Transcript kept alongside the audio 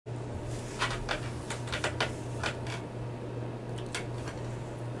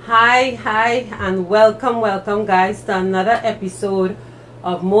Hi, and welcome, guys, to another episode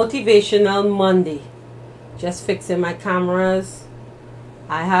of Motivational Monday. Just fixing my cameras.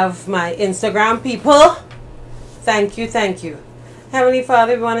 I have my Instagram people. Thank you. Heavenly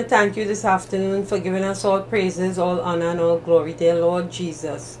Father, we want to thank you this afternoon for giving us all praises, all honor, and all glory, dear Lord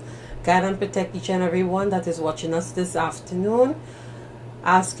Jesus. Guide and protect each and every one that is watching us this afternoon.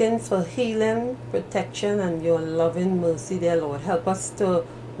 Asking for healing, protection, and your loving mercy, dear Lord. Help us to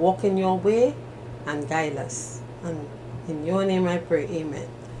walk in your way and guide us. And in your name I pray, amen.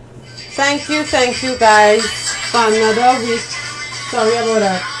 Thank you, guys, for another week. Sorry about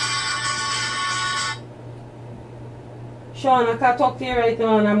that. Sean, I can't talk to you right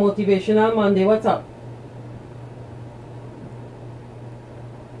now on a Motivational Monday. What's up?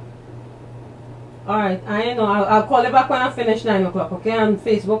 Alright, I know. I'll call you back when I finish 9 o'clock, okay? On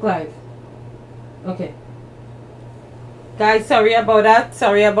Facebook Live. Okay. Guys, sorry about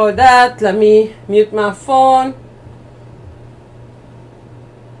that. Let me mute my phone.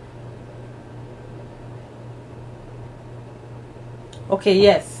 Okay,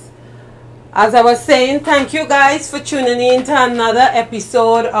 yes. As I was saying, thank you guys for tuning in to another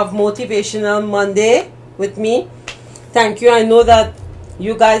episode of Motivational Monday with me. Thank you. I know that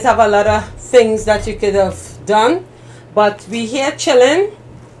you guys have a lot of things that you could have done, but we here chilling,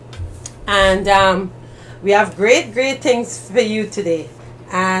 and we have great things for you today.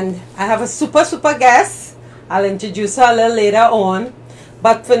 And I have a super guest. I'll introduce her a little later on,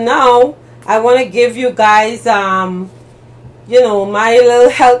 but for now I want to give you guys my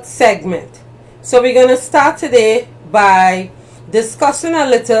little health segment. So we're going to start today by discussing a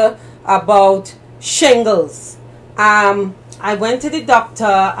little about shingles. I went to the doctor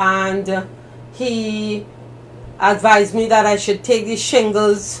and he advised me that I should take the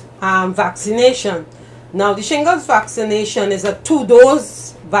shingles vaccination. Now, the shingles vaccination is a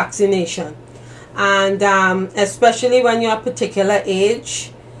 2-dose vaccination, and especially when you're a particular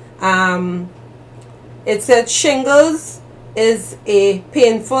age. It said shingles is a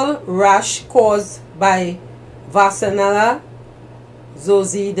painful rash caused by Varicella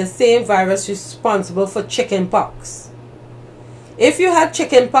zoster, the same virus responsible for chickenpox. If you had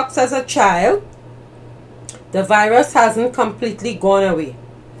chickenpox as a child, the virus hasn't completely gone away.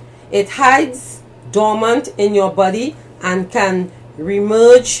 It hides dormant in your body and can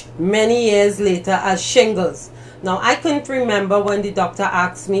reemerge many years later as shingles. Now, I couldn't remember when the doctor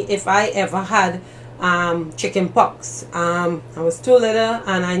asked me if I ever had chickenpox. I was too little,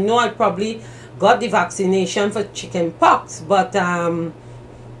 and I know I probably got the vaccination for chickenpox, but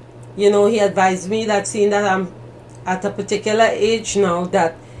he advised me that seeing that I'm at a particular age now,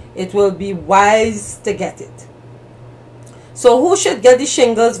 that it will be wise to get it. So who should get the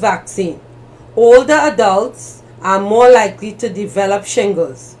shingles vaccine? Older adults are more likely to develop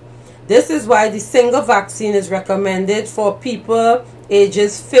shingles. This is why the single vaccine is recommended for people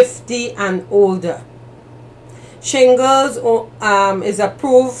ages 50 and older. Shingles is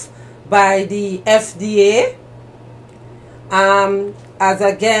approved by the FDA. As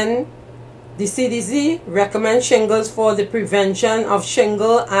again, the CDC recommends shingles for the prevention of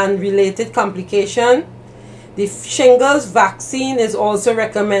shingle and related complications. The shingles vaccine is also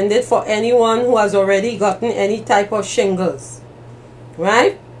recommended for anyone who has already gotten any type of shingles.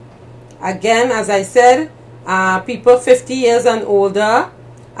 Right? Again, as I said, people 50 years and older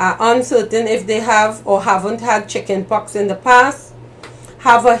are uncertain if they have or haven't had chickenpox in the past,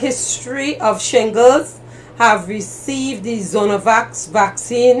 have a history of shingles, have received the Zonavax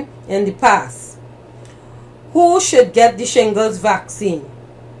vaccine in the past. Who should get the shingles vaccine?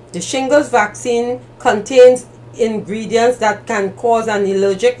 The shingles vaccine contains ingredients that can cause an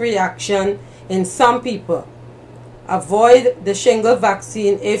allergic reaction in some people. Avoid the shingles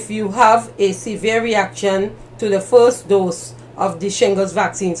vaccine if you have a severe reaction to the first dose of the shingles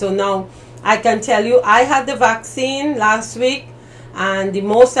vaccine. So now I can tell you, I had the vaccine last week, and the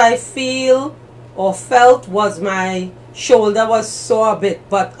most I feel or felt was my shoulder was sore a bit,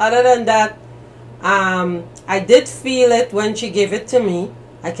 but other than that, I did feel it when she gave it to me.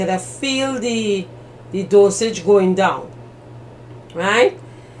 I could have feel the dosage going down, right?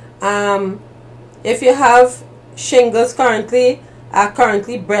 If you have shingles are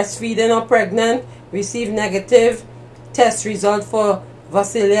currently breastfeeding or pregnant, receive negative test result for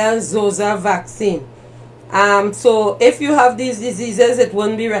Varicella zoster vaccine. So if you have these diseases, it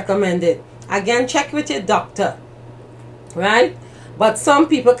wouldn't be recommended. Again, check with your doctor, right? But some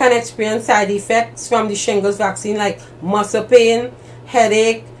people can experience side effects from the shingles vaccine, like muscle pain,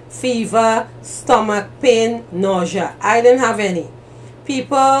 headache, fever, stomach pain, nausea. I didn't have any.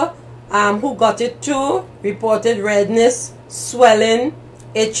 People who got it too reported redness, swelling,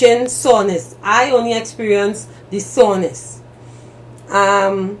 itching, soreness. I only experience the soreness.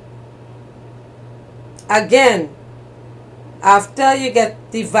 Again, after you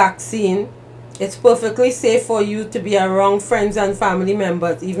get the vaccine, it's perfectly safe for you to be around friends and family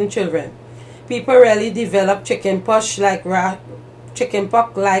members, even children. People rarely develop chickenpox like rash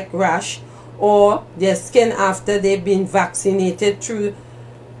or their skin after they've been vaccinated. Through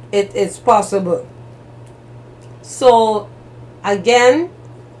it is possible. So again,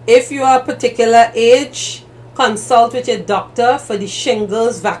 if you are a particular age, consult with your doctor for the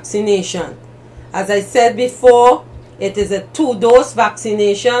shingles vaccination. As I said before, it is a 2-dose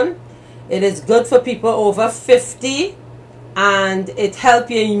vaccination. It is good for people over 50, and it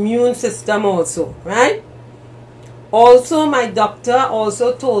helps your immune system also, right? Also, my doctor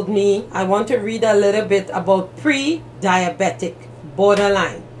also told me, I want to read a little bit about pre-diabetic,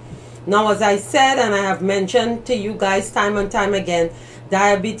 borderline. Now, as I said, and I have mentioned to you guys time and time again,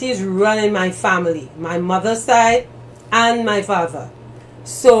 diabetes run in my family, my mother's side and my father.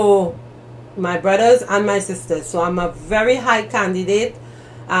 So, my brothers and my sisters. So, I'm a very high candidate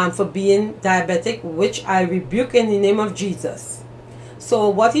for being diabetic, which I rebuke in the name of Jesus. So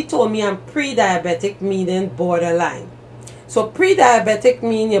what he told me, I'm pre-diabetic, meaning borderline. So pre-diabetic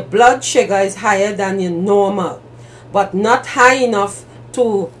means your blood sugar is higher than your normal, but not high enough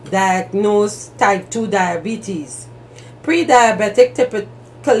to diagnose type 2 diabetes. Pre-diabetic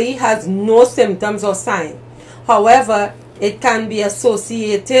typically has no symptoms or sign. However, it can be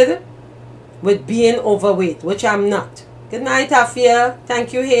associated with being overweight, which I'm not. Good night, Afia.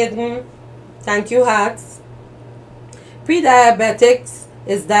 Thank you, Hayden. Thank you, Hearts. Pre-diabetics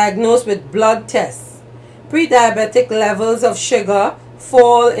is diagnosed with blood tests. Pre-diabetic levels of sugar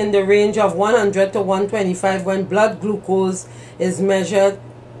fall in the range of 100 to 125 when blood glucose is measured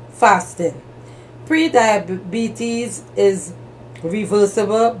fasting. Pre-diabetes is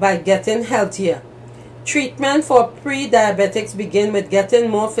reversible by getting healthier. Treatment for pre-diabetics begin with getting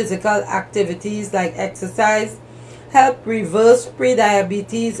more physical activities like exercise, help reverse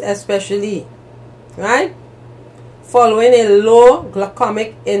pre-diabetes especially, right? Following a low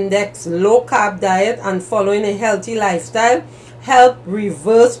glycemic index, low carb diet, and following a healthy lifestyle help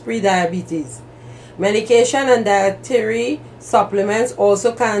reverse pre-diabetes. Medication and dietary supplements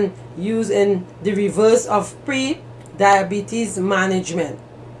also can use in the reverse of pre-diabetes management.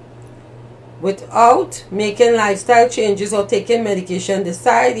 Without making lifestyle changes or taking medication, the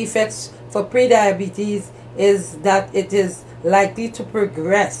side effects for pre-diabetes is that it is likely to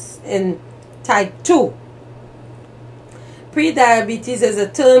progress in type 2. Pre-diabetes is a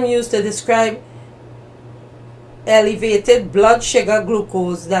term used to describe elevated blood sugar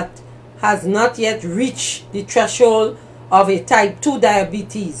glucose that has not yet reached the threshold of a type 2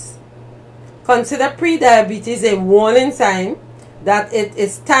 diabetes. Consider pre-diabetes a warning sign that it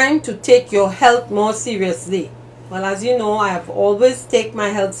is time to take your health more seriously. Well, as you know, I have always taken my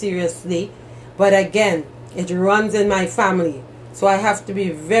health seriously, but again, it runs in my family, so I have to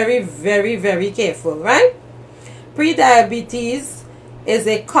be very, very, very careful, right? Pre-diabetes is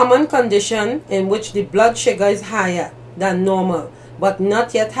a common condition in which the blood sugar is higher than normal, but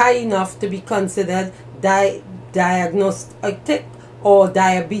not yet high enough to be considered diagnostic or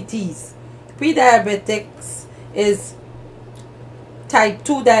diabetes. Pre-diabetics is type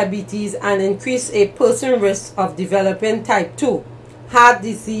 2 diabetes and increase a person's risk of developing type 2, heart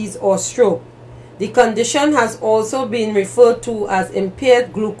disease or stroke. The condition has also been referred to as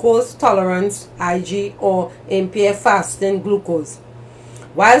impaired glucose tolerance, IG, or impaired fasting glucose.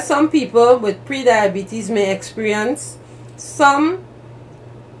 While some people with prediabetes may experience some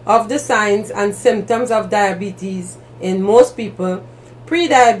of the signs and symptoms of diabetes, in most people,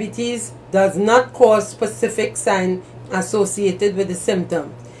 prediabetes does not cause specific signs associated with the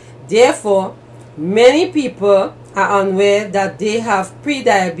symptom. Therefore, many people are unaware that they have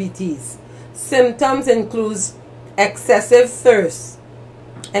prediabetes. Symptoms include excessive thirst,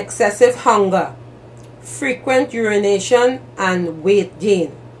 excessive hunger, frequent urination, and weight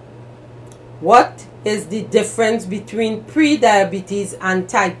gain. What is the difference between prediabetes and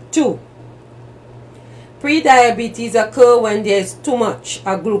type 2? Prediabetes occurs when there is too much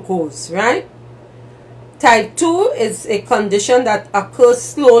glucose, right? Type 2 is a condition that occurs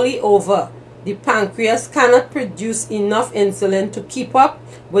slowly over. The pancreas cannot produce enough insulin to keep up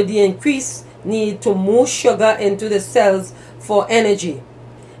with the increased need to move sugar into the cells for energy.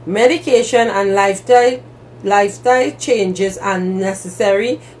 Medication and lifestyle changes are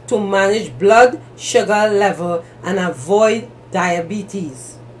necessary to manage blood sugar level and avoid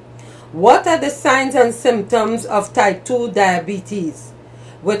diabetes. What are the signs and symptoms of type 2 diabetes?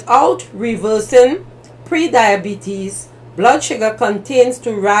 Without reversing prediabetes, blood sugar contains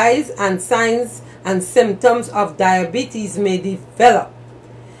to rise and signs and symptoms of diabetes may develop.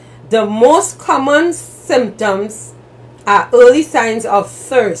 The most common symptoms are early signs of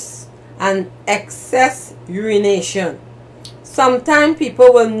thirst and excess urination. Sometimes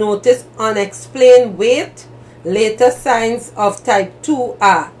people will notice unexplained weight. Later signs of type 2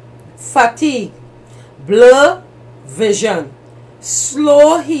 are fatigue, blur vision,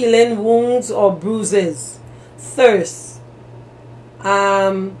 slow healing wounds or bruises, thirst,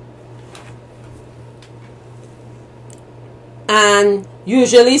 and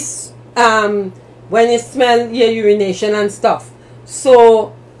usually when you smell your urination and stuff.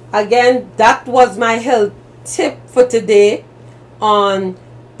 So again, that was my health tip for today on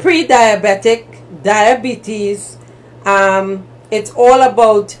pre-diabetic diabetes. It's all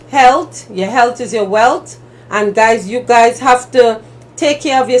about health. Your health is your wealth, and guys, you guys have to take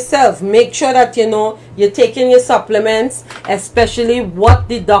care of yourself. Make sure that you're taking your supplements, especially what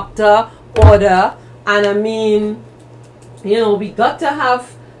the doctor order. And I mean, we got to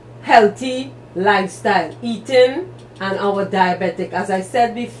have healthy lifestyle, eating, and our diabetic. As I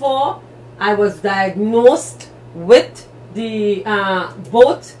said before, I was diagnosed with the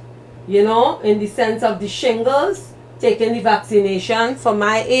both, in the sense of the shingles, taking the vaccination for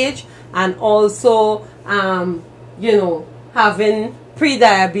my age, and also having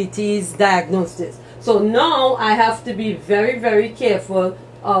pre-diabetes diagnosis. So now I have to be very, very careful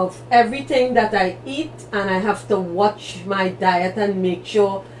of everything that I eat, and I have to watch my diet and make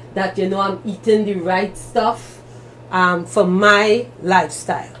sure that I'm eating the right stuff for my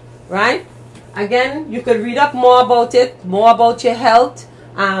lifestyle, right? Again, you could read up more about it, more about your health,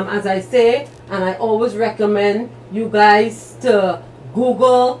 as I say, and I always recommend you guys to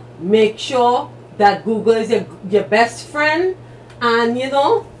Google. Make sure that Google is your best friend, and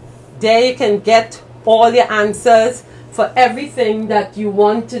there you can get all your answers for everything that you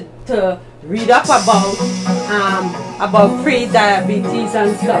want to read up about pre-diabetes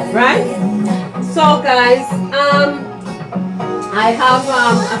and stuff, right? So guys, I have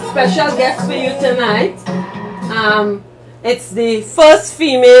a special guest for you tonight. It's the first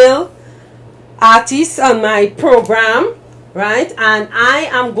female artist on my program, right? And I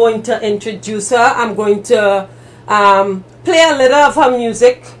am going to introduce her. I'm going to play a little of her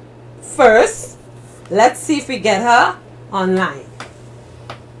music first. Let's see if we get her online.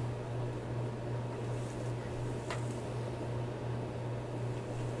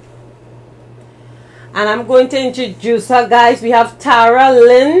 And I'm going to introduce her, guys. We have Tara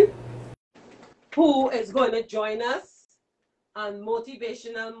Lynne, who is going to join us on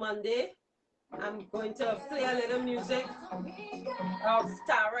Motivational Monday. I'm going to play a little music of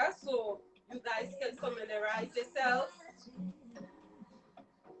Tara so you guys can familiarize yourselves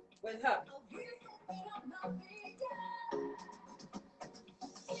with her.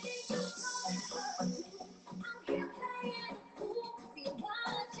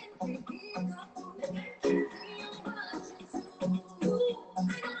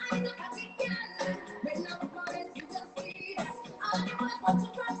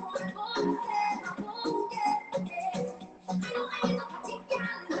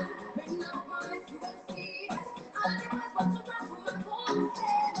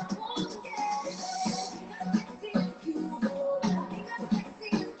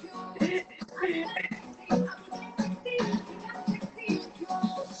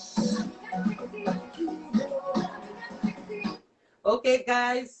 Okay,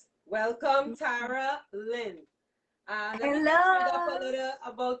 guys, welcome Tara Lynne. Let me just read up a little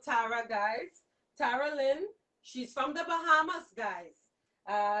about Tara, guys. Tara Lynne, she's from the Bahamas, guys.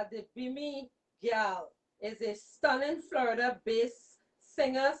 The Bimmy Gal is a stunning Florida-based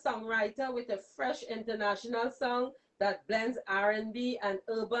singer-songwriter with a fresh international song that blends R&B and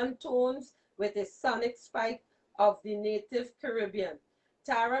urban tones with a sonic spike of the native Caribbean.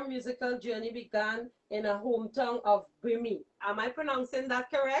 Tara's musical journey began in her hometown of Bimini. Am I pronouncing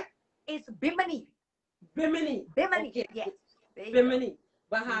that correct? It's Bimini. Bimini. Bimini, okay. yes. Bimini,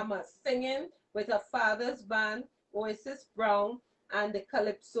 Bahamas, singing with her father's band, Oasis Brown, and the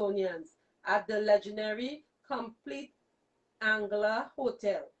Calypsonians at the legendary Complete Angler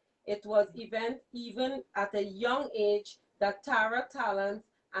Hotel. It was even at a young age that Tara's talent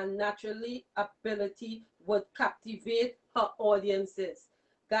and naturally ability would captivate her audiences.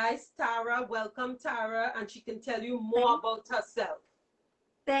 Guys, Tara, welcome Tara, and she can tell you more about herself.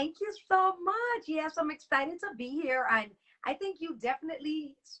 Thank you so much. Yes, I'm excited to be here, and I think you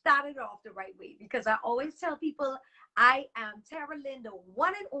definitely started off the right way, because I always tell people I am Tara Lynne, the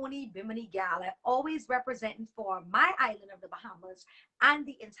one and only Bimini gal. I always representing for my island of the Bahamas and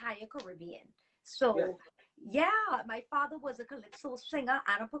the entire Caribbean. So Yeah. Yeah, my father was a calypso singer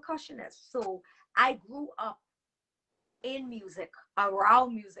and a percussionist. So I grew up in music,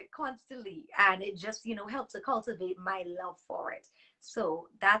 around music constantly, and it just, helped to cultivate my love for it. So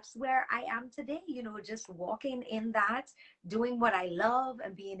that's where I am today, just walking in that, doing what I love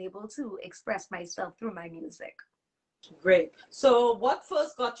and being able to express myself through my music. Great. So, what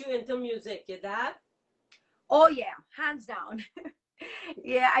first got you into music? Your dad? Oh yeah, hands down.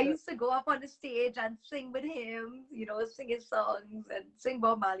 Yeah, I used to go up on the stage and sing with him, sing his songs and sing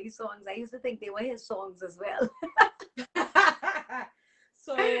Bob Marley songs. I used to think they were his songs as well.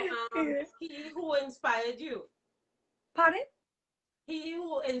 So, he who inspired you? Pardon? He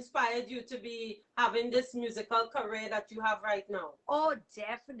who inspired you to be having this musical career that you have right now? Oh,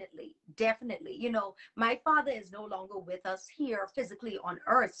 definitely. Definitely. My father is no longer with us here physically on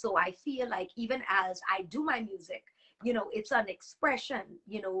earth. So I feel like even as I do my music, it's an expression,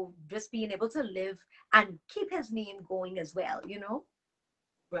 just being able to live and keep his name going as well.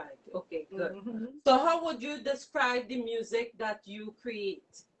 Right. Okay, good. Hmm. So, how would you describe the music that you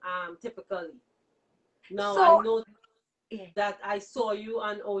create typically? Now, I So, know yeah, that I saw you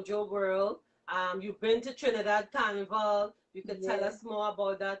on Ojo World. You've been to Trinidad Carnival. You could tell yeah. us more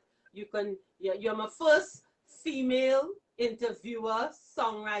about that. You're my first female interviewer,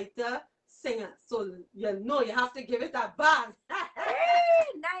 songwriter, singer. So you have to give it a bang. Hey,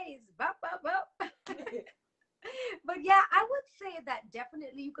 nice. Bop, bop, bop. But yeah, I would say that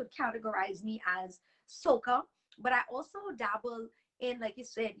definitely you could categorize me as soca, but I also dabble in, like you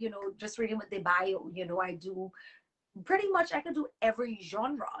said, just reading with the bio, I do pretty much, I can do every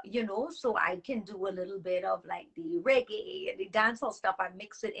genre, so I can do a little bit of like the reggae and the dancehall stuff. I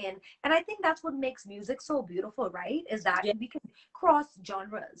mix it in. And I think that's what makes music so beautiful, right? Is that Yeah, we can cross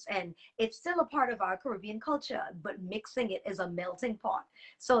genres and it's still a part of our Caribbean culture, but mixing it is a melting pot.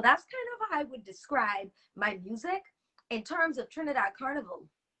 So that's kind of how I would describe my music. In terms of Trinidad Carnival,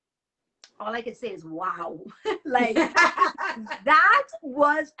 all I can say is wow. Like, that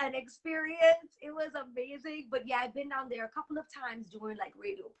was an experience. It was amazing. But yeah, I've been down there a couple of times doing like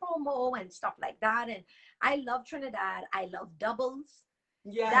radio promo and stuff like that. And I love Trinidad. I love doubles.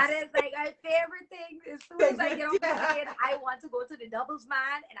 That yes. is like my favorite thing. As soon as I Favorite. get off the plane, I want to go to the doubles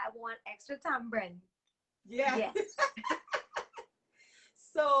man and I want extra tambourine. Yeah. Yes.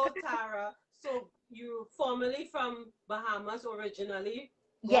 So, Tara, so you formerly from Bahamas originally,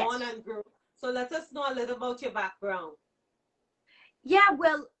 born Yes. and grew. So let us know a little about your background. Yeah,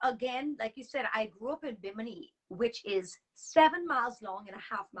 well, again, like you said, I grew up in Bimini, which is 7 miles long and a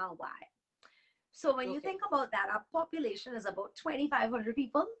half mile wide. So when you Okay. think about that, our population is about 2,500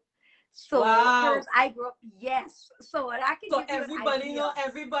 people. So Wow. first, I grew up, yes. So I can So give you an everybody know idea.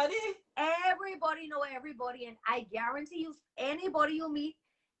 everybody? Everybody know everybody, and I guarantee you, anybody you meet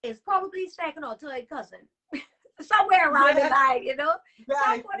is probably second or third cousin, somewhere around the Yeah, line.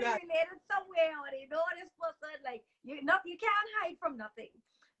 right, Somebody right. related somewhere, or they know this person. Like you can't hide from nothing.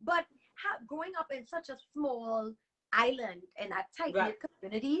 But growing up in such a small island and a tight Right. knit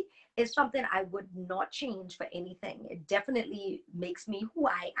community is something I would not change for anything. It definitely makes me who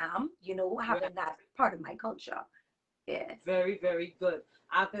I am. Right. Having that part of my culture. Yeah. Very, very good.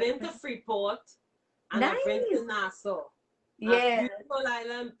 I've been to Freeport and I've been Nice. to Nassau. Yeah. Beautiful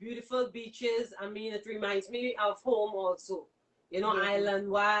island, beautiful beaches. I mean, it reminds me of home also. Yeah. Island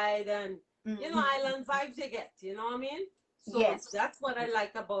wide and, Hmm. island vibes you get. You know what I mean? So Yes. that's what I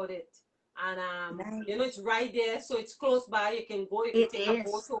like about it. And, Nice. it's right there. So it's close by. You can go, you can It take a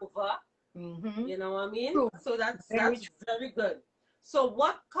boat is. over. Mm-hmm. You know what I mean? True. So that's Very that's true. very good. So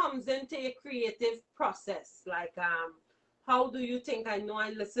what comes into your creative process? Like how do you think? I know I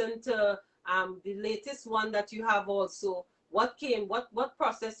listened to the latest one that you have also. What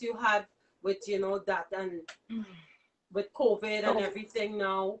process you had with that and with COVID and So everything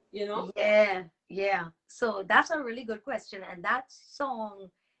now, yeah, yeah. So that's a really good question. And that song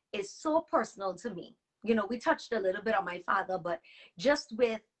is so personal to me. We touched a little bit on my father, but just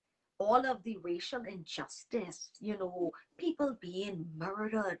with all of the racial injustice, people being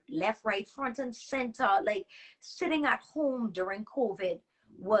murdered left, right, front, and center, like sitting at home during COVID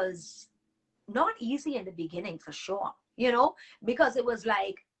was not easy in the beginning for sure, because it was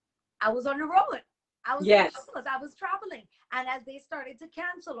like I was on the road. I was on Yes. tours. I was traveling. And as they started to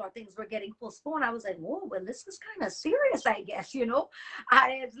cancel or things were getting postponed, I was like, whoa, well, this is kind of serious, I guess.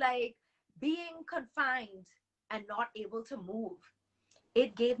 And it's like being confined and not able to move.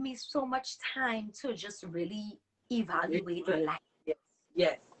 It gave me so much time to just really evaluate Reflect. life. Yes.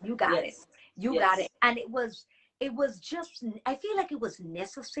 Yes. You got it. Yes. You got it. Yes. And it was just, I feel like it was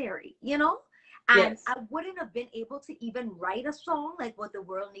necessary. And Yes. I wouldn't have been able to even write a song like What the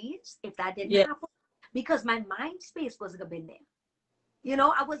World Needs if that didn't Yes. happen. because my mind space wasn't been there. You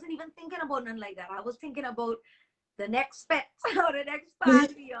know, I wasn't even thinking about nothing like that. I was thinking about the next pet or the next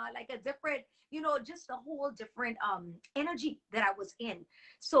party or like a different, you know, just a whole different energy that I was in.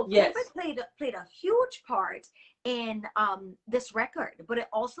 So Yes. COVID played a huge part in this record, but it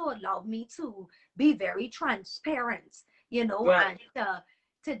also allowed me to be very transparent, you know, Right. and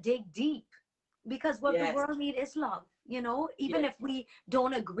to dig deep, because what the Yes. world needs is love, you know, even Yes. if we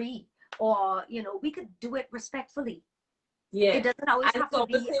don't agree, or you know, we could do it respectfully. Yeah. It doesn't always And have to so to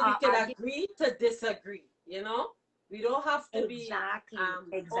be say we can argument. agree to disagree, you know? We don't have to be Exactly.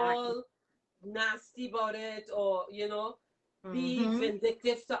 all nasty about it, or, you know, be Mm-hmm.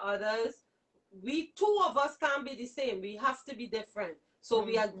 vindictive to others. We two of us can't be the same. We have to be different. So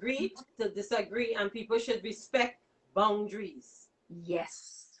we Mm-hmm. agreed to disagree, and people should respect boundaries.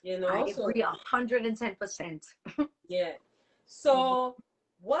 Yes, You I know? So agree 110%. yeah. So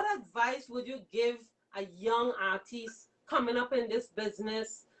what advice would you give a young artist coming up in this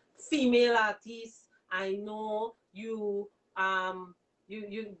business, female artist? I know you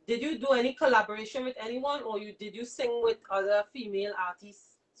you did you do any collaboration with anyone, or did you sing with other female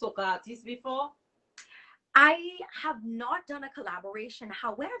artists, soca artists before? I have not done a collaboration.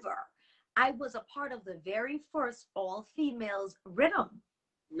 However, I was a part of the very first all females rhythm.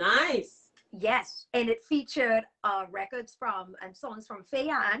 Nice. Yes, and it featured records from and songs from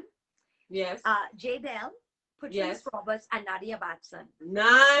Fayan, Yes. J Bell, Patrice Yes. Roberts, and Nadia Batson. So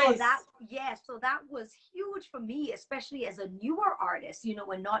Nice. that, yes, so that was huge for me, especially as a newer artist, you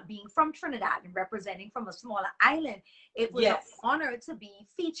know, and not being from Trinidad and representing from a smaller island. It was an Yes. honor to be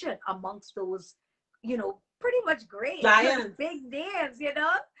featured amongst those, you know, pretty much great, Giant. big names, you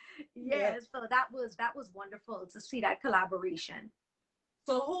know. Yes. Yes, so that was wonderful to see that collaboration.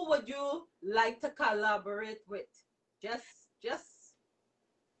 So who would you like to collaborate with? Just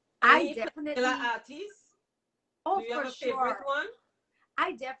I any particular definitely, artist? Do oh, you have for a favorite sure. one?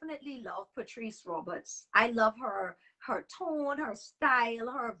 I definitely love Patrice Roberts. I love her tone, her style,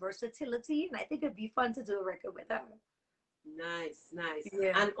 her versatility, and I think it'd be fun to do a record with her. Nice, nice.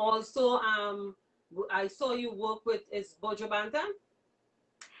 Yeah. And also, I saw you work with is Bojo Bantam.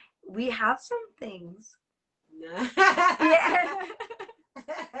 We have some things. Nice. Yeah.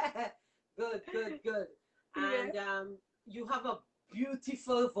 Good, good, good. Yeah. And you have a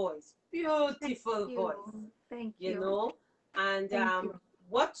beautiful voice, Thank beautiful voice. you. Thank You you. know. And Thank you.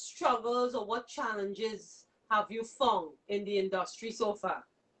 what struggles or what challenges have you found in the industry so far?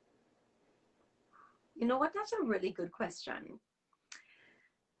 You know what? That's a really good question.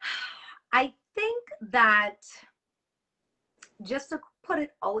 I think that, just to put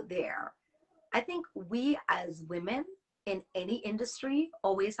it out there, I think we as women in any industry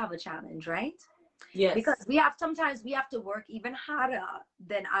always have a challenge, right? Because Yes, sometimes we have to work even harder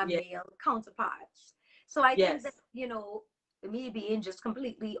than our yes, male counterparts. So I think that, yes, you know, me being just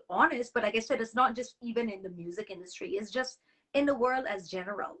completely honest, but like I said, it's not just even in the music industry, it's just in the world as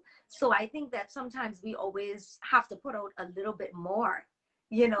general. So I think that sometimes we always have to put out a little bit more,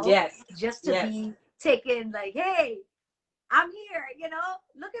 you know, yes, just to yes, be taken like, hey, I'm here, you know,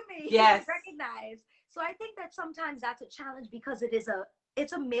 look at me, yes, recognize. So I think that sometimes that's a challenge because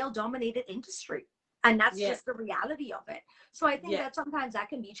it's a male dominated industry. And that's yes, just the reality of it. So I think yes. that sometimes that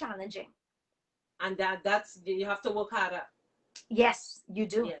can be challenging. And that's you have to work harder. Yes, you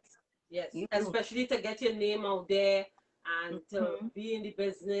do. Yes, yes, You do. especially to get your name out there and to Hmm. be in the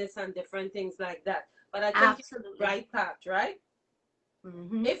business and different things like that. But I think you're on the Absolutely. right path, right?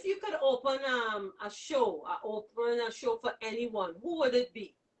 Hmm. If you could open open a show for anyone, who would it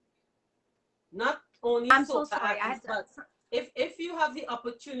be? Not only I'm so soca sorry. I had artists, to, but if you have the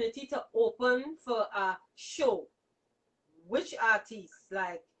opportunity to open for a show, which artists?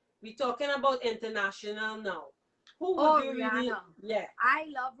 Like we talking about international now. Who would oh, you really? Rihanna. Yeah. I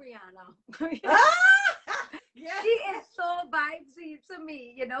love Rihanna. Ah! Yeah. She is so vibesy to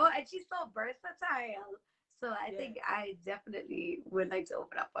me, you know, and she's so versatile. So I Yeah. think I definitely would like to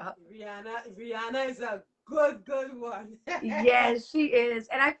open up for her. Rihanna is a good one. Yes, she is.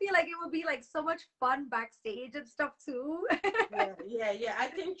 And I feel like it would be like so much fun backstage and stuff too. Yeah. I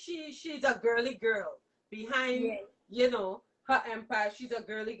think she's a girly girl behind, Yeah. her empire. She's a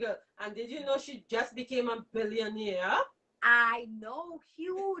girly girl. And did you know she just became a billionaire? I know,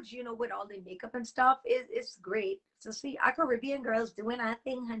 huge, you know, with all the makeup and stuff. It's great to see our Caribbean girls doing our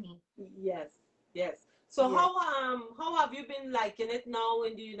thing, honey. Yes, yes. So Yeah. how have you been liking it now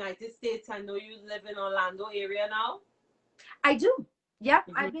in the United States? I know you live in Orlando area now. I do. Yep.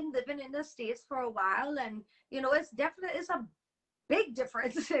 Hmm. I've been living in the States for a while, and you know, it's a big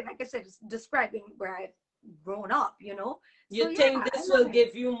difference. Like I said, it's describing where I've grown up, you know. So You yeah, think I this love will it.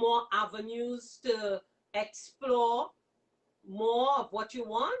 give you more avenues to explore more of what you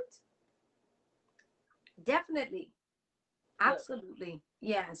want? Definitely. Good. Absolutely.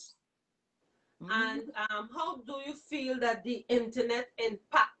 Yes. And Mhm. how do you feel that the internet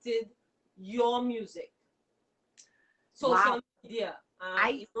impacted your music? Social Wow. media. I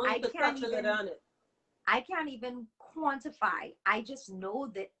You I could can't touch a little even on it. I can't even quantify. I just know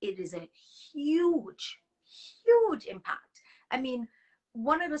that it is a huge, huge impact. I mean,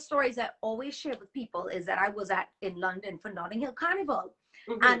 one of the stories I always share with people is that I was at in London for Notting Hill Carnival.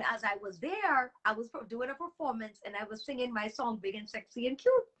 Mm-hmm. And as I was there, I was doing a performance and I was singing my song Big and Sexy and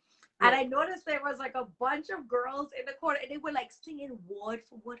Cute. And Yeah. I noticed there was like a bunch of girls in the corner and they were like singing word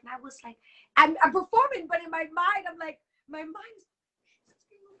for word. And I was like, I'm performing, but in my mind, I'm like, my mind is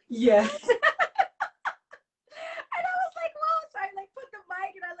Yeah. and I was like, wow. So I like put the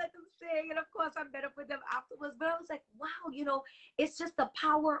mic and I let them sing. And of course, I'm better for them afterwards. But I was like, wow, it's just the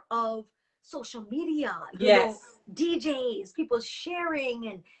power of social media, Yes. DJs, people sharing,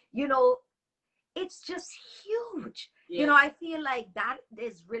 and, you know, it's just huge. Yes. I feel like that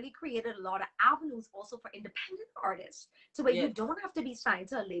has really created a lot of avenues also for independent artists to where you Yes. don't have to be signed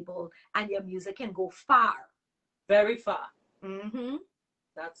to a label and your music can go far. Very far. Mm-hmm.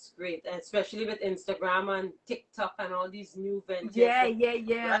 That's great, and especially with Instagram and TikTok and all these new ventures, Yeah, yeah,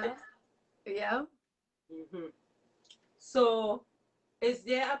 yeah. right? Yeah. Hmm. So, is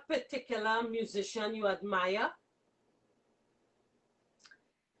there a particular musician you admire?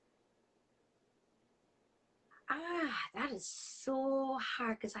 That is so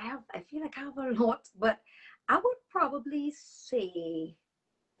hard because I feel like I have a lot, but I would probably say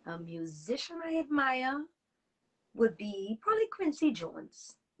a musician I admire would be probably Quincy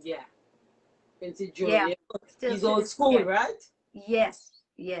Jones. Yeah, Quincy Jones. Yeah, Yeah. still He's to old this, school, yeah. right? Yes,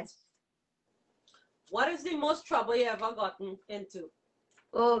 yes. What is the most trouble you ever gotten into?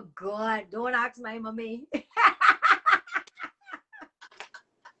 Oh God, don't ask my mommy.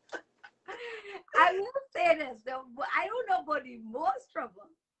 I will say this though, I don't know about the most trouble.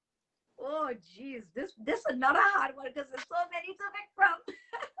 Oh geez, this another hard one because there's so many to pick from.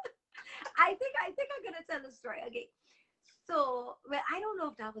 I think I'm gonna tell a story. Okay. So, well, I don't know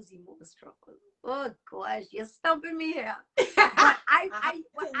if that was the most trouble. Oh gosh, you're stumping me here. But I'm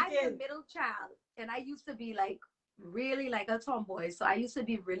the Thinking. middle child, and I used to be like really like a tomboy. So I used to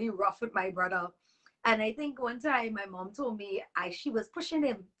be really rough with my brother. And I think one time my mom told me she was pushing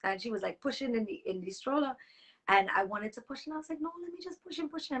him, and she was like pushing in the stroller, and I wanted to push, and I was like, no, let me just push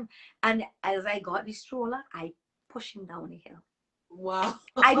him. And as I got the stroller, I pushed him down the hill. Wow.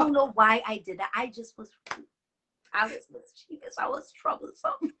 I don't know why I did that. I was mischievous. I was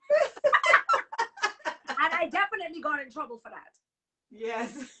troublesome. And I definitely got in trouble for that.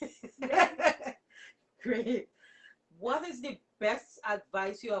 Yes. Yeah. Great. What is the best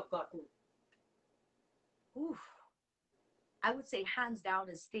advice you have gotten? Oof. I would say hands down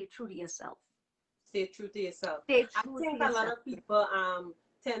is stay true to yourself. Stay true to yourself. Stay I true to think a lot yourself. of people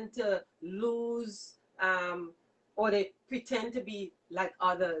tend to lose or they pretend to be like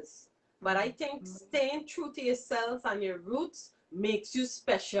others. But I think Mm-hmm. staying true to yourself and your roots makes you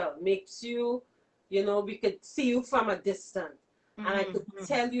special, makes you, we could see you from a distance. And I could Mm-hmm.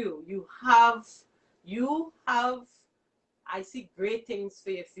 tell you, you have, I see great things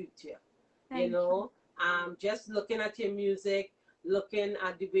for your future. You Thank you. know, just looking at your music, looking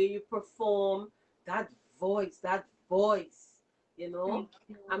at the way you perform, that that voice, you know. Thank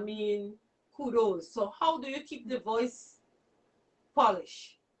you. I mean, kudos. So, how do you keep the voice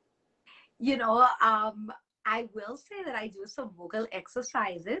polished? You know, I will say that I do some vocal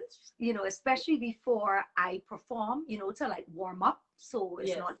exercises, especially before I perform, to like warm up. So it's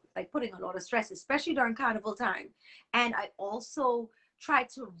Yes. not like putting a lot of stress, especially during carnival time. And I also try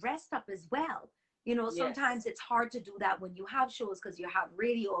to rest up as well. Yes. Sometimes it's hard to do that when you have shows because you have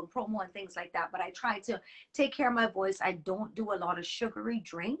radio and promo and things like that. But I try to take care of my voice. I don't do a lot of sugary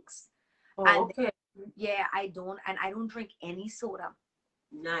drinks. Oh, And okay. yeah, I don't drink any soda.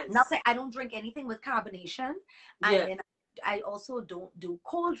 Nice. Nothing. I don't drink anything with carbonation, and Yeah. then I also don't do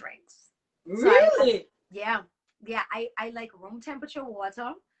cold drinks. So Really? yeah, yeah. I like room temperature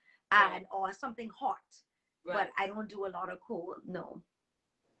water, Right. and or something hot, but Right. I don't do a lot of cold. No.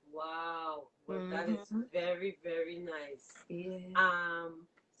 Wow. Well, that is Mm-hmm. very, very nice. Yeah.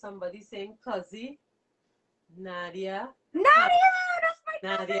 Somebody saying Kazi, Nadia, Hannah. Nadia, that's my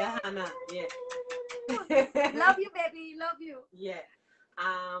Nadia, Hannah. Yeah. cousin. Love you, baby. Love you. Yeah.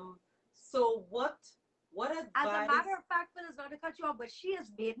 So what As a advice? matter of fact, Phil is not to cut you off, but she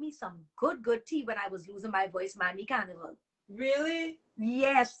has made me some good tea when I was losing my voice, Mammy Carnival. Really?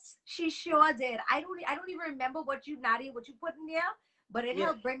 Yes, she sure did. I don't even remember what you Nadia, what you put in there, but it Yeah.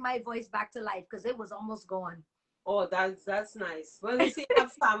 helped bring my voice back to life because it was almost gone. Oh, that's nice. Well, you see, you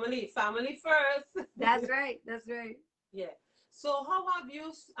have family first. That's right. That's right. Yeah. So how have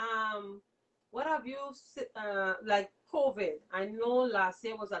you what have you like COVID? I know last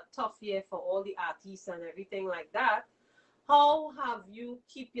year was a tough year for all the artists and everything like that. How have you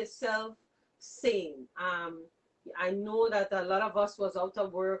keep yourself sane? I know that a lot of us was out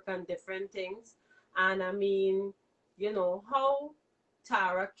of work and different things, and I mean, how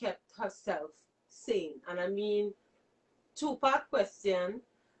Tara kept herself sane. And I mean, two-part question.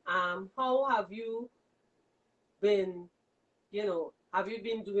 How have you been, have you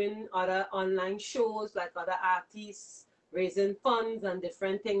been doing other online shows like other artists, raising funds and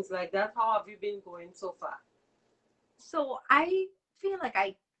different things like that? How have you been going so far? So I feel like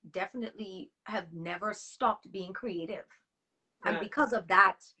I definitely have never stopped being creative. And Right. because of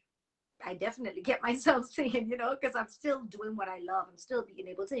that, I definitely get myself saying, because I'm still doing what I love. I'm still being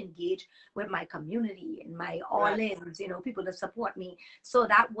able to engage with my community and my Right. all-ins, people that support me. So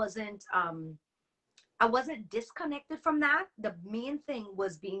that wasn't, I wasn't disconnected from that. The main thing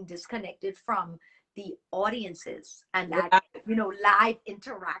was being disconnected from the audiences and that, Right. live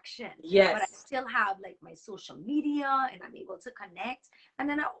interaction. But I Yes. still have like my social media and I'm able to connect. And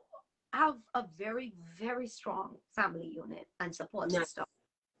then I have a very, very strong family unit and support Nice. system.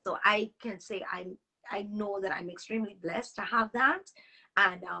 So I can say I know that I'm extremely blessed to have that.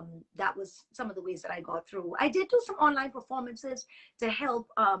 And that was some of the ways that I got through. I did do some online performances to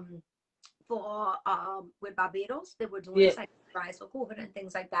help for with Barbados. They were doing Yeah. site rise for COVID and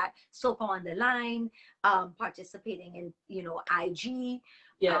things like that. So on the line, participating in IG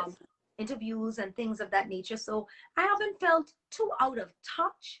Yes. um, interviews and things of that nature. So I haven't felt too out of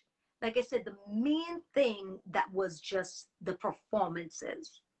touch. Like I said, the main thing that was just the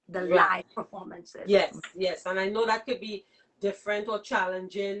performances, the Right. live performances. Yes. Yes. And I know that could be different or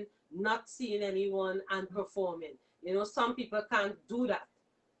challenging, not seeing anyone and performing. Some people can't do that.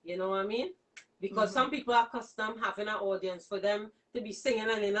 You know what I mean? Because Mm-hmm. some people are accustomed having an audience. For them to be singing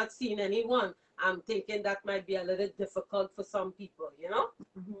and they're not seeing anyone, I'm thinking that might be a little difficult for some people.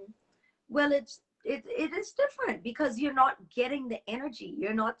 Mm-hmm. Well, it is different because you're not getting the energy.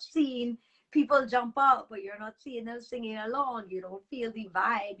 You're not seeing people jump up, but you're not seeing them singing along. You don't feel the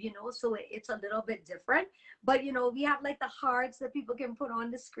vibe. So it's a little bit different. But we have like the hearts that people can put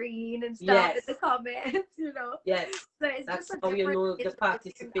on the screen and stuff in Yes. the comments. Yes. So it's just That's a how you different, know the it's a different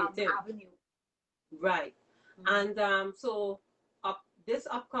participating. avenue. Right. Mhm. And so this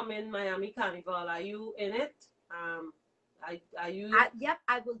upcoming Miami Carnival, are you in it? Are you? Yep,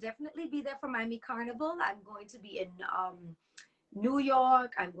 I will definitely be there for Miami Carnival. I'm going to be in New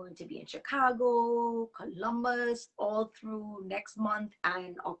York. I'm going to be in Chicago, Columbus, all through next month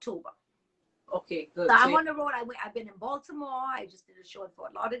and October. Okay, So good. I'm on the road. I've been in Baltimore. I just did a show in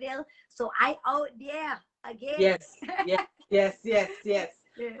Fort Lauderdale. So I out there again. Yes, yes, yes, yes, yes.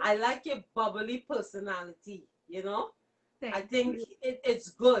 Yeah. I like your bubbly personality. I Thank think you. it's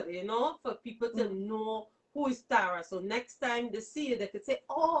good, for people to Mm. know who is Tara. So next time they see you, they could say,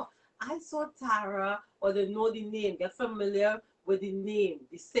 oh, I saw Tara, or they know the name, get familiar with the name,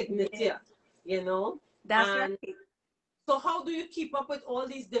 the Yeah, signature, you know. that's right. And so how do you keep up with all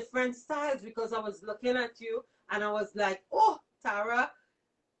these different styles? Because I was looking at you and I was like, oh, Tara,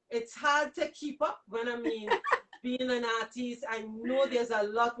 it's hard to keep up when being an artist. I know there's a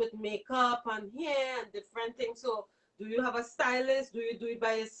lot with makeup and hair and different things. So do you have a stylist? Do you do it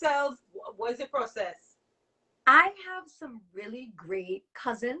by yourself? What is the process? I have some really great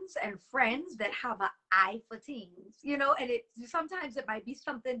cousins and friends that have an eye for teens, and sometimes it might be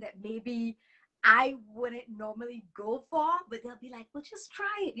something that maybe I wouldn't normally go for, but they'll be like, well, just try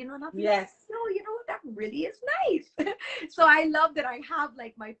it, and I'll be like, Yes. no, that really is nice. So I love that I have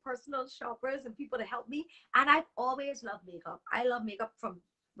like my personal shoppers and people to help me. And I've always loved makeup. I love makeup from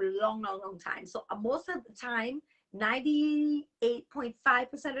a long, long, long time. So most of the time, 98.5%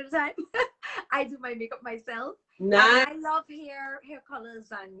 of the time, I do my makeup myself. And Nice. I love hair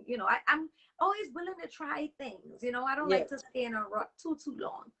colors, and I'm always willing to try things. I don't like Yes. to stay in a rut too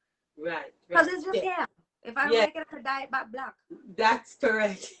long Right. because Right. it's just Yeah. hair. If I don't Yeah. like it, I could dye it back black. That's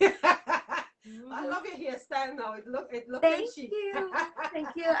correct. I Hmm. love your hairstyle now. It looking Thank chic. you,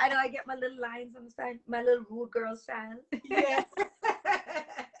 thank you. I know I get my little lines on the side, my little rude girl style. Yes.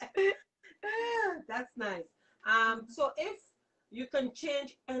 That's nice. So if you can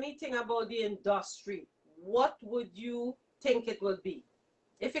change anything about the industry, what would you think it would be?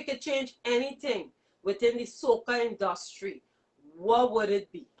 If you could change anything within the soca industry, what would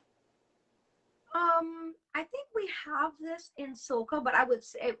it be? I think we have this in soca, but I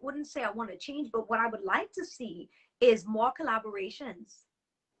wouldn't say I want to change, but what I would like to see is more collaborations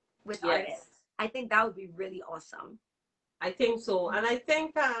with Yes, artists. I think that would be really awesome. I think so. And I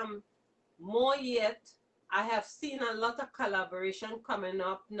think more yet, I have seen a lot of collaboration coming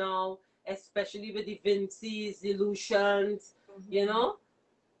up now, especially with the Vincy's, the Illusions, you Mhm. know,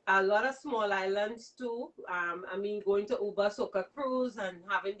 a lot of small islands too. I mean, going to Uber Soca Cruise and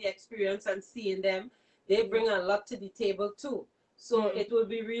having the experience and seeing them, they Yeah. bring a lot to the table too. So Mm. it would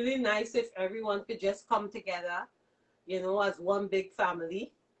be really nice if everyone could just come together, as one big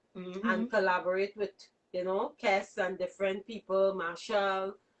family Mm-hmm. and collaborate with, Kess and different people,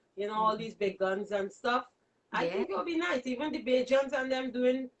 Marshall, all these big guns and stuff. I Yeah. think it would be nice. Even the Bajans and them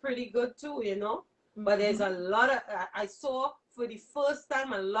doing pretty good too. But there's Mm-hmm. a lot of, I saw for the first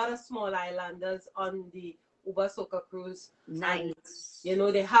time a lot of small islanders on the Uber Soca Cruise. And, Nice.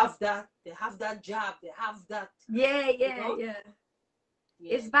 they have that job, they have that, Yeah, you yeah, know. yeah.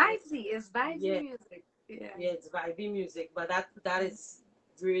 Yeah, It's but it's, vibesy. It's vibesy yeah, music. Yeah. yeah, it's vibey music, but that is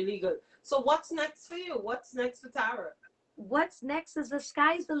really good. So what's next for you? What's next for Tara? What's next is the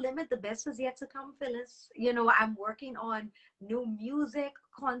sky's the limit. The best is yet to come, Phyllis. I'm working on new music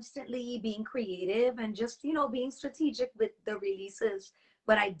constantly, being creative and just, being strategic with the releases.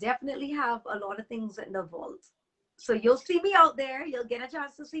 But I definitely have a lot of things in the vault. So you'll see me out there. You'll get a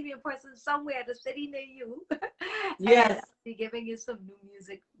chance to see me in person somewhere, the city near you. And Yes, I'll be giving you some new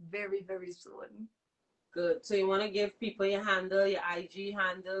music very, very soon. good. So you want to give people your handle, your IG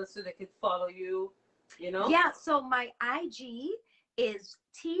handle, so they could follow you, you know? Yeah, so my IG is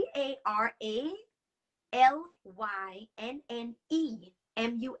TaralynneMusic.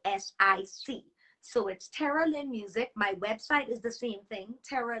 So it's Tara Lynn Music. My website is the same thing,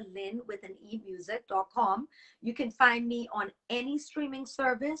 Tara Lynn with an emusic.com. You can find me on any streaming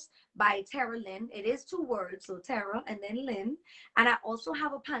service by Tara Lynn. It is 2 words, so Tara and then Lynn. And I also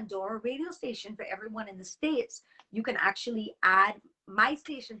have a Pandora radio station for everyone in the States. You can actually add my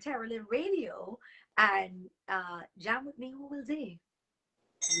station, Tara Lynn Radio, and jam with me who will day.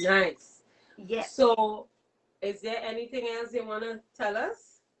 Nice. Yes. So is there anything else you want to tell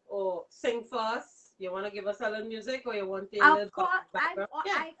us or sing for us? You want to give us a little music or you want a Of little course, background?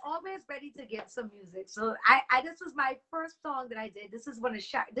 Yeah. I'm always ready to give some music. So I this was my first song that I did. This is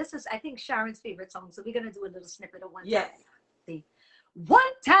this is I think Sharon's favorite song. So we're gonna do a little snippet of one time. Yes. See,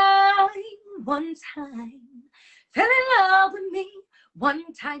 one time, fell in love with me.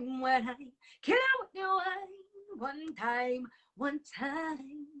 One time when I came out with your wine. One time, one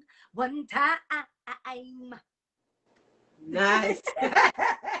time. Nice.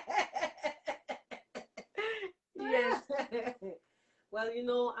 Yes.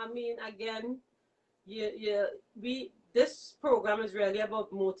 Well, I mean, again, this program is really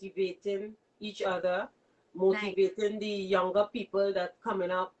about motivating each other, Nice. motivating the younger people that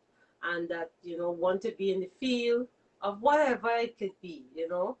coming up and that, want to be in the field of whatever it could be.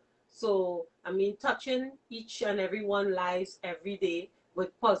 So, I mean, touching each and every one lives every day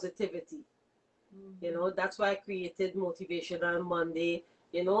with positivity. Mhm. That's why I created Motivational Monday.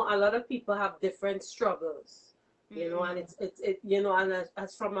 A lot of people have different struggles, and Mm. and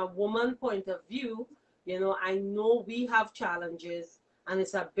as from a woman point of view, I know we have challenges and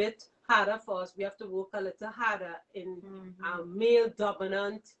it's a bit harder for us. We have to work a little harder in a Mhm. male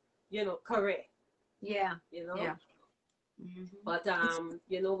dominant, career, Yeah. you know. Yeah. Mhm. But It's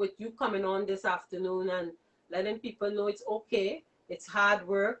with you coming on this afternoon and letting people know it's okay, it's hard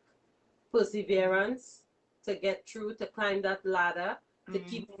work, perseverance to get through, to climb that ladder, to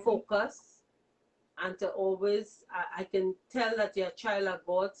keep mhm. focus, and to always, I can tell that you're a child of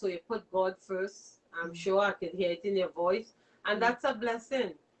God, so you put God first. I'm Mhm. sure I could hear it in your voice. And Mhm. that's a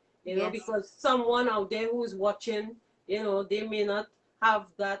blessing, Yes. because someone out there who's watching, they may not have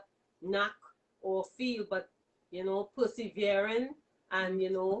that knack or feel, but, persevering and,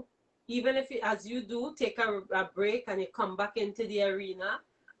 Mhm. even if, as you do, take a break and you come back into the arena,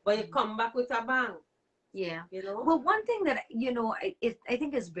 but you Mhm. come back with a bang, Yeah. you know? Well, one thing that I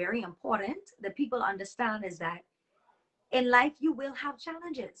think is very important that people understand is that in life you will have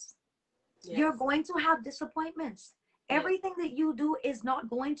challenges. You're Yes, going to have disappointments. yes, Everything that you do is not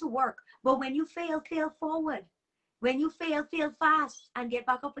going to work. But when you fail forward. When you fail fast and get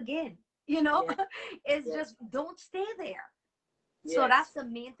back up again. You know, yes, it's yes, just don't stay there. So that's yes, the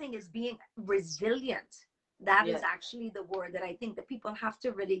main thing is being resilient. That is yes, actually the word that I think that people have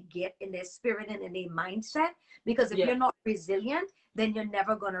to really get in their spirit and in their mindset. Because if yes, you're not resilient, then you're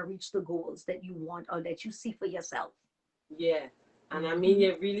never going to reach the goals that you want or that you see for yourself. yeah. And I mean, Mhm.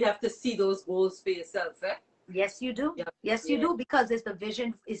 you really have to see those goals for yourself, eh? Yes, you do. Yeah, Yes, you yeah, do, because it's the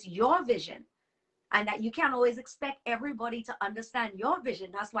vision, it's your vision. and that you can't always expect everybody to understand your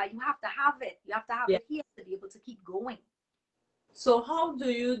vision. That's why you have to have it. You have to have Yeah. it here to be able to keep going. So how do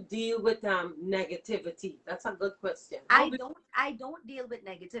you deal with negativity? That's a good question. I don't deal with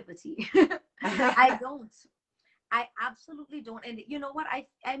negativity. I absolutely don't. And you know what?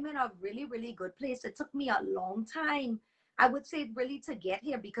 I'm in a really, really good place. It took me a long time, I would say, really to get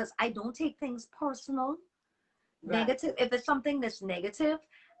here, because I don't take things personal. Right. Negative. If it's something that's negative,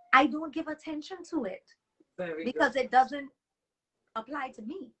 I don't give attention to it. Very because good. it doesn't apply to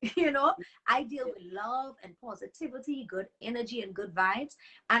me. You know, I deal with love and positivity, good energy and good vibes.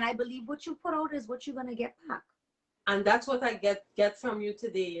 And I believe what you put out is what you're going to get back. And that's what I get from you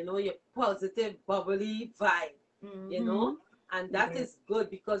today, you know, your positive, bubbly vibe, you know, and that is good,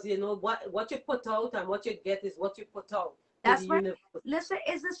 because, you know, what you put out and what you get is what you put out. That's right. Listen,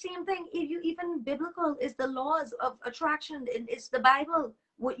 it's the same thing. If you even biblical, is the laws of attraction. It's the Bible.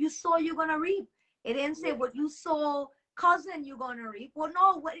 What you sow, you're going to reap. It didn't say what you sow, cousin, you're going to reap. Well,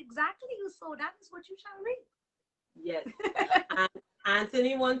 no, what exactly you sow, that is what you shall reap. Yes. And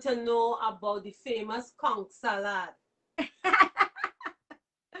Anthony wants to know about the famous conch salad.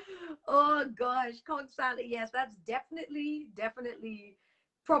 Oh gosh, conch salad. Yes, that's definitely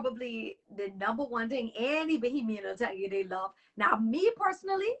probably the number one thing any Bahamian will tell you they love. Now, me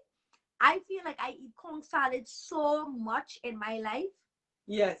personally, I feel like I eat conch salad so much in my life.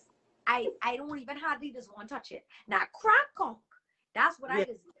 Yes. I don't even hardly just want to touch it. Now, crack conch, that's what I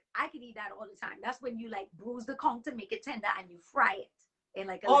can eat that all the time. That's when you like bruise the conch to make it tender and you fry it in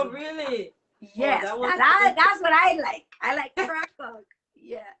like a really? Yes, that's what I like. I like crack conch.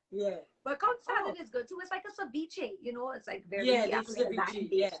 Yeah. Yeah. But conch salad is good too. It's like a ceviche, you know. It's like very ceviche.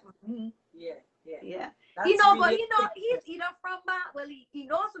 Yeah. Yeah. That's You know, really he's from Bahamas. Well, he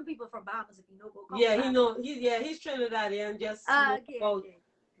knows some people from Bahamas, if you know about conch salad. He's Trinidadian, just about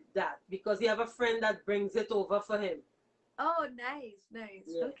that, because he have a friend that brings it over for him. Oh, nice.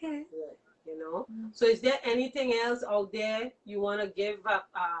 Yeah. Okay. Yeah. You know. So is there anything else out there you want to give a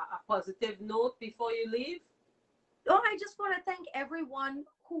positive note before you leave? Oh, I just want to thank everyone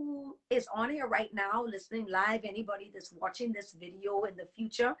who is on here right now, listening live, anybody that's watching this video in the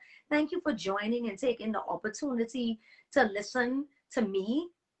future. Thank you for joining and taking the opportunity to listen to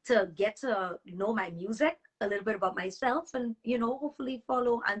me, to get to know my music, a little bit about myself, and, you know, hopefully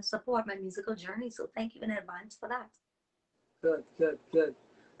follow and support my musical journey. So thank you in advance for that. Good.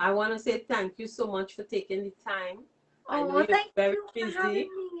 I want to say thank you so much for taking the time. I know you're very busy, for having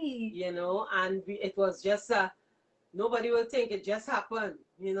me. You know, and it was just nobody will think it just happened,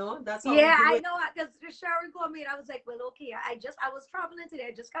 you know. That's how I know, because Sharon called me and I was like, well, okay, I was traveling today.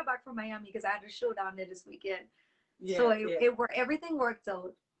 I just got back from Miami because I had a show down there this weekend. So everything worked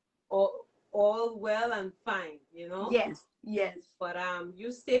out. All well and fine, you know. Yes. But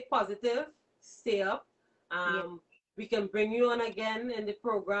you stay positive, stay up. We can bring you on again in the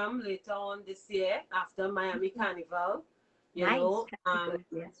program later on this year after Miami Carnival. You know,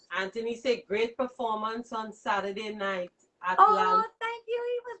 Anthony said great performance on Saturday night at Land. Thank you.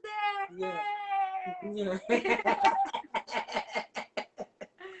 He was there.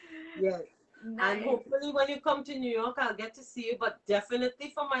 Yes. Nice. And hopefully when you come to New York, I'll get to see you. But definitely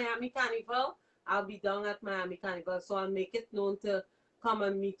for Miami Carnival, I'll be down at Miami Carnival. So I'll make it known to come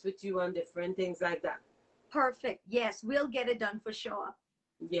and meet with you on different things like that. Perfect. Yes, we'll get it done for sure.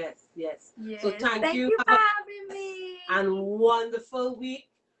 Yes. So thank you for having me. And wonderful week.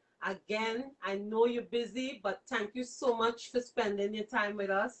 Again, I know you're busy, but thank you so much for spending your time with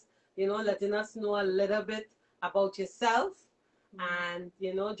us, you know, letting us know a little bit about yourself, and,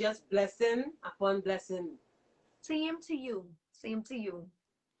 you know, just blessing upon blessing. Same to you. Thank you.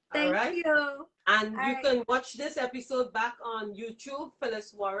 And you can watch this episode back on YouTube,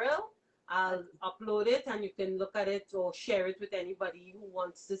 Phyllis Worrell. I'll upload it and you can look at it or share it with anybody who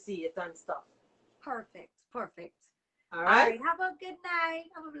wants to see it and stuff. Perfect. All right. Have a good night.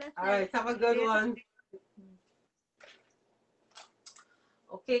 Have a blessed day. All right. Have a good one.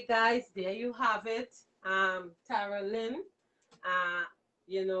 Okay, guys, there you have it. Tara Lynne,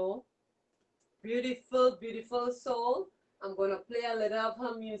 you know, beautiful soul. I'm going to play a little of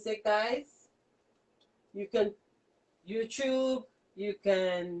her music, guys. You can YouTube, you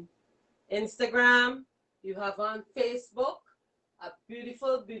can Instagram, you have on Facebook, a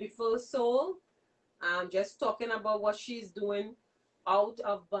beautiful soul. I'm just talking about what she's doing out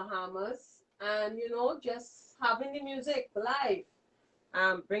of Bahamas, and, you know, just having the music live,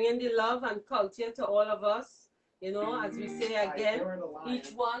 bringing the love and culture to all of us. You know, as we say again,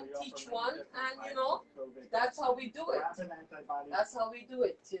 each one teach one, and, you know, that's how we do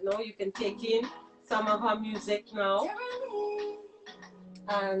it. You know, you can take in some of her music now,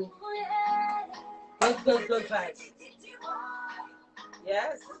 and Good, good, good vibes.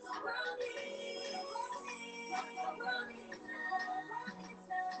 Yes.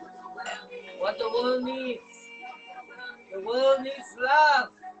 What the world needs. The world needs love.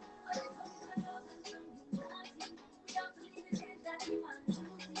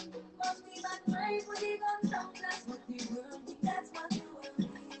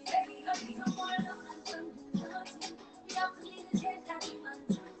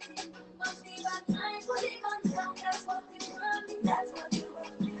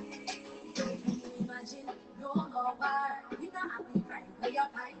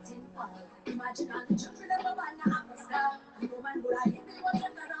 Imagine all the children of a man now a star. The woman would I hit the one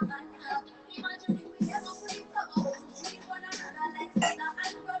that a man have. Imagine if we ever wake up to treat one another like sister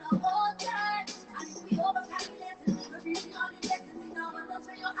and brother all time. And if we over calculate we're reaching all the blessings in our hands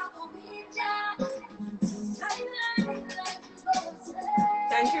when you have a wheelchair.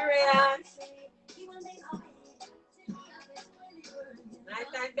 Thank you, Rayan. Night,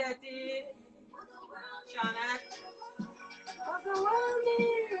 night, Betty. Shauna.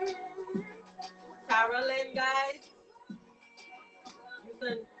 Carolyn, guys. You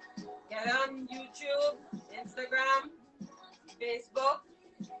can get on YouTube, Instagram, Facebook.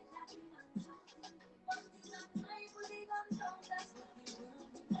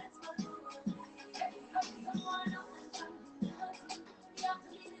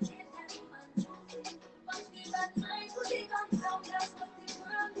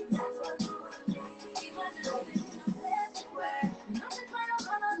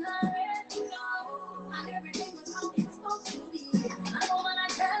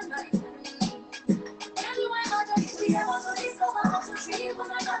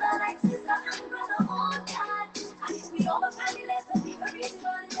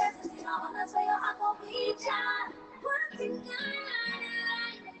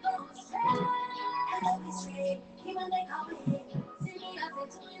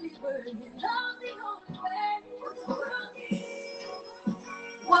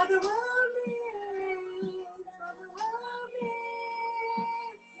 What the world needs, what the world needs.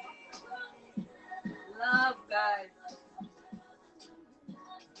 Love, guys.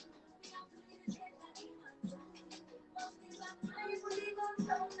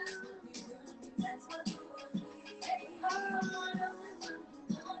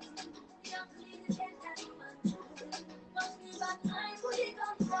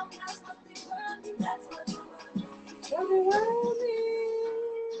 What the world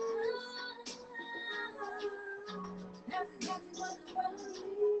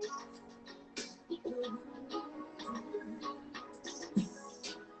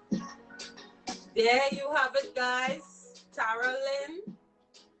There you have it, guys. Tara Lynne,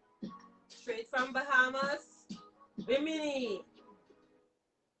 straight from Bahamas. Bimini.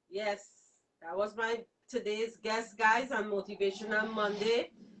 Yes, that was my today's guest, guys, on Motivational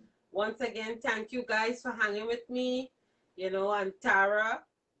Monday. Once again, thank you guys for hanging with me. You know, and Tara,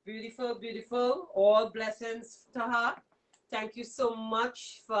 beautiful, beautiful. All blessings to her. Thank you so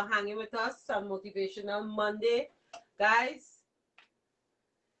much for hanging with us on Motivational Monday. Guys,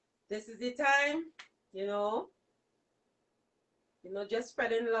 this is the time, you know, just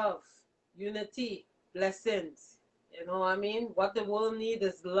spreading love, unity, blessings. You know what I mean? What the world needs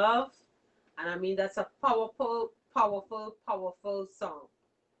is love. And I mean, that's a powerful, powerful, powerful song.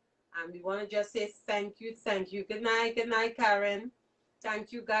 And we want to just say thank you, thank you. Good night, Karen.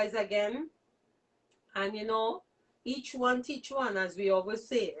 Thank you guys again. And you know, each one teach one, as we always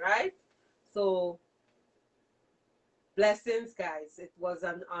say, right? So, blessings, guys. It was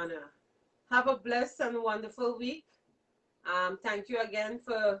an honor. Have a blessed and wonderful week. Thank you again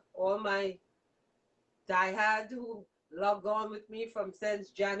for all my diehard who log on with me from since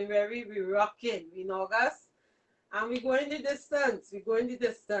January. We rocking in August. And we're going the distance. We're going the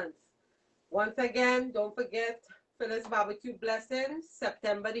distance. Once again, don't forget Phyllis Barbecue Blessings,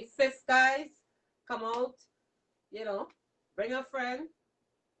 September the 5th, guys. Come out, you know, bring a friend,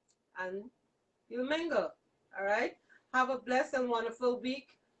 and you'll mingle. All right? Have a blessed and wonderful week.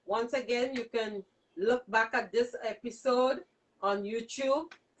 Once again, you can look back at this episode on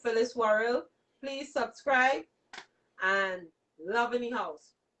YouTube, Phyllis Worrell. Please subscribe and love in the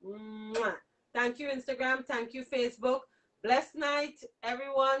house. Mwah. Thank you, Instagram. Thank you, Facebook. Blessed night,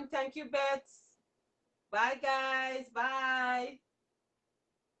 everyone. Thank you, Bets. Bye, guys. Bye.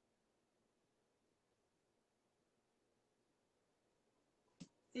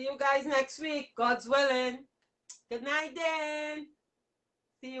 See you guys next week. God's willing. Good night, then.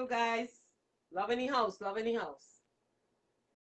 See you guys. Love in the house. Love in the house.